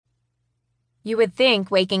You would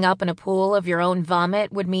think waking up in a pool of your own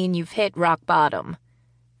vomit would mean you've hit rock bottom.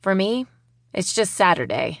 For me, it's just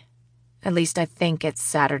Saturday. At least I think it's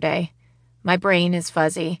Saturday. My brain is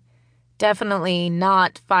fuzzy. Definitely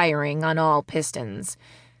not firing on all pistons.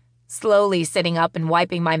 Slowly sitting up and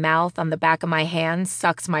wiping my mouth on the back of my hand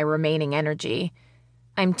sucks my remaining energy.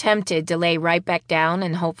 I'm tempted to lay right back down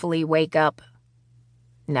and hopefully wake up.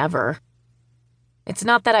 Never. It's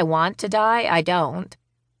not that I want to die, I don't.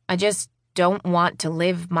 I just don't want to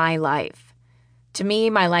live my life. To me,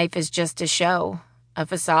 my life is just a show, a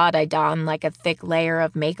facade I don like a thick layer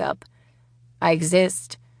of makeup. I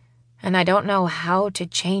exist, and I don't know how to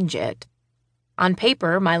change it. On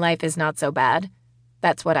paper, my life is not so bad.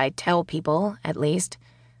 That's what I tell people, at least.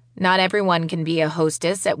 Not everyone can be a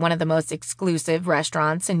hostess at one of the most exclusive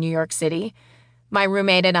restaurants in New York City. My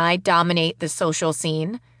roommate and I dominate the social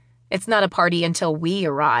scene. It's not a party until we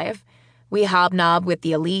arrive. We hobnob with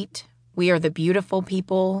the elite. We are the beautiful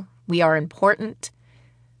people. We are important.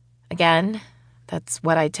 Again, that's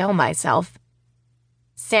what I tell myself.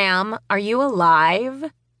 Sam, are you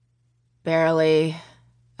alive? Barely.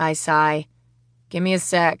 I sigh. Give me a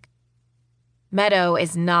sec. Meadow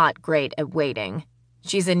is not great at waiting.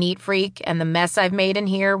 She's a neat freak, and the mess I've made in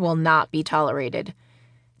here will not be tolerated.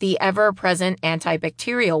 The ever-present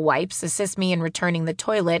antibacterial wipes assist me in returning the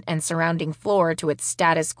toilet and surrounding floor to its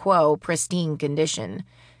status quo pristine condition.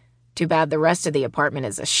 Too bad the rest of the apartment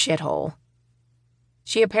is a shithole.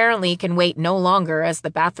 She apparently can wait no longer as the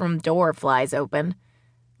bathroom door flies open.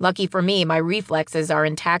 Lucky for me, my reflexes are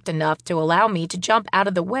intact enough to allow me to jump out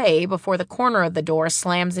of the way before the corner of the door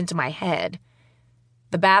slams into my head.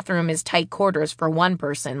 The bathroom is tight quarters for one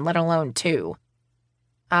person, let alone two.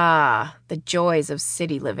 Ah, the joys of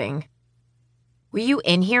city living. Were you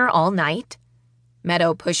in here all night?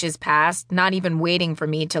 Meadow pushes past, not even waiting for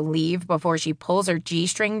me to leave before she pulls her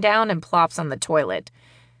G-string down and plops on the toilet.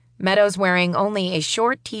 Meadow's wearing only a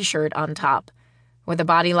short t-shirt on top. With a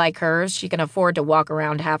body like hers, she can afford to walk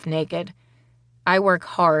around half naked. I work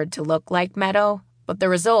hard to look like Meadow, but the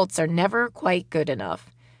results are never quite good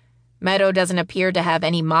enough. Meadow doesn't appear to have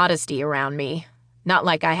any modesty around me. Not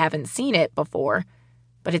like I haven't seen it before,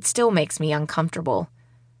 but it still makes me uncomfortable.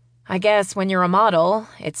 I guess when you're a model,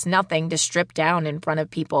 it's nothing to strip down in front of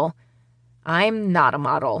people. I'm not a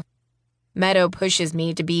model. Meadow pushes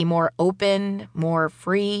me to be more open, more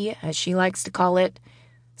free, as she likes to call it.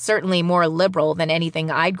 Certainly more liberal than anything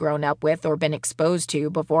I'd grown up with or been exposed to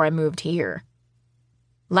before I moved here.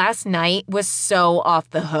 Last night was so off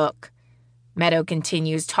the hook. Meadow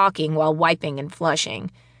continues talking while wiping and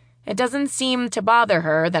flushing. It doesn't seem to bother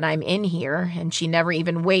her that I'm in here, and she never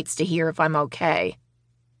even waits to hear if I'm okay.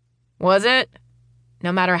 Was it?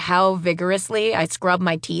 No matter how vigorously I scrub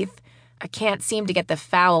my teeth, I can't seem to get the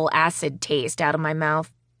foul acid taste out of my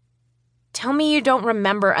mouth. Tell me you don't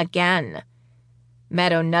remember again.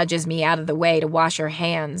 Meadow nudges me out of the way to wash her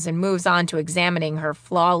hands and moves on to examining her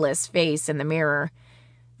flawless face in the mirror.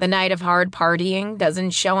 The night of hard partying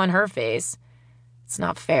doesn't show on her face. It's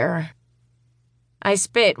not fair. I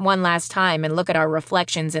spit one last time and look at our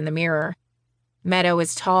reflections in the mirror. Meadow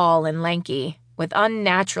is tall and lanky, with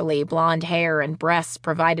unnaturally blonde hair and breasts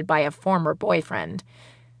provided by a former boyfriend.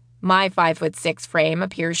 My 5'6" frame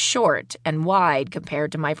appears short and wide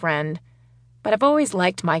compared to my friend, but I've always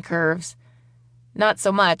liked my curves. Not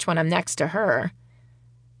so much when I'm next to her.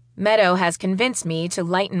 Meadow has convinced me to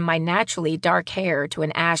lighten my naturally dark hair to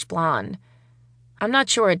an ash blonde. I'm not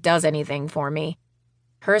sure it does anything for me.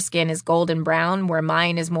 Her skin is golden brown, where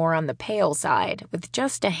mine is more on the pale side, with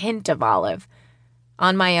just a hint of olive.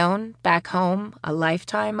 On my own, back home, a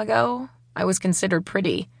lifetime ago, I was considered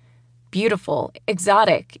pretty. Beautiful,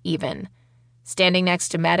 exotic, even. Standing next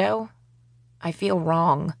to Meadow, I feel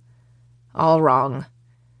wrong. All wrong.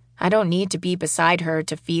 I don't need to be beside her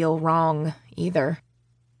to feel wrong, either.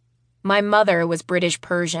 My mother was British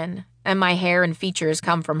Persian, and my hair and features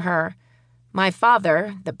come from her. My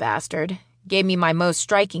father, the bastard, gave me my most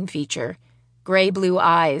striking feature, gray-blue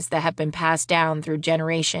eyes that have been passed down through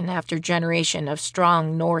generation after generation of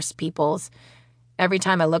strong Norse peoples. Every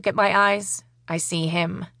time I look at my eyes, I see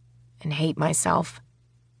him and hate myself.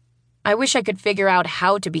 I wish I could figure out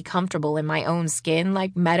how to be comfortable in my own skin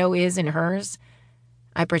like Meadow is in hers.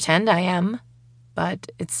 I pretend I am,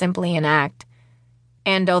 but it's simply an act.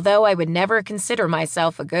 And although I would never consider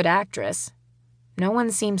myself a good actress, no one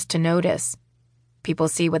seems to notice. People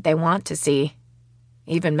see what they want to see,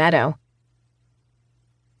 even Meadow.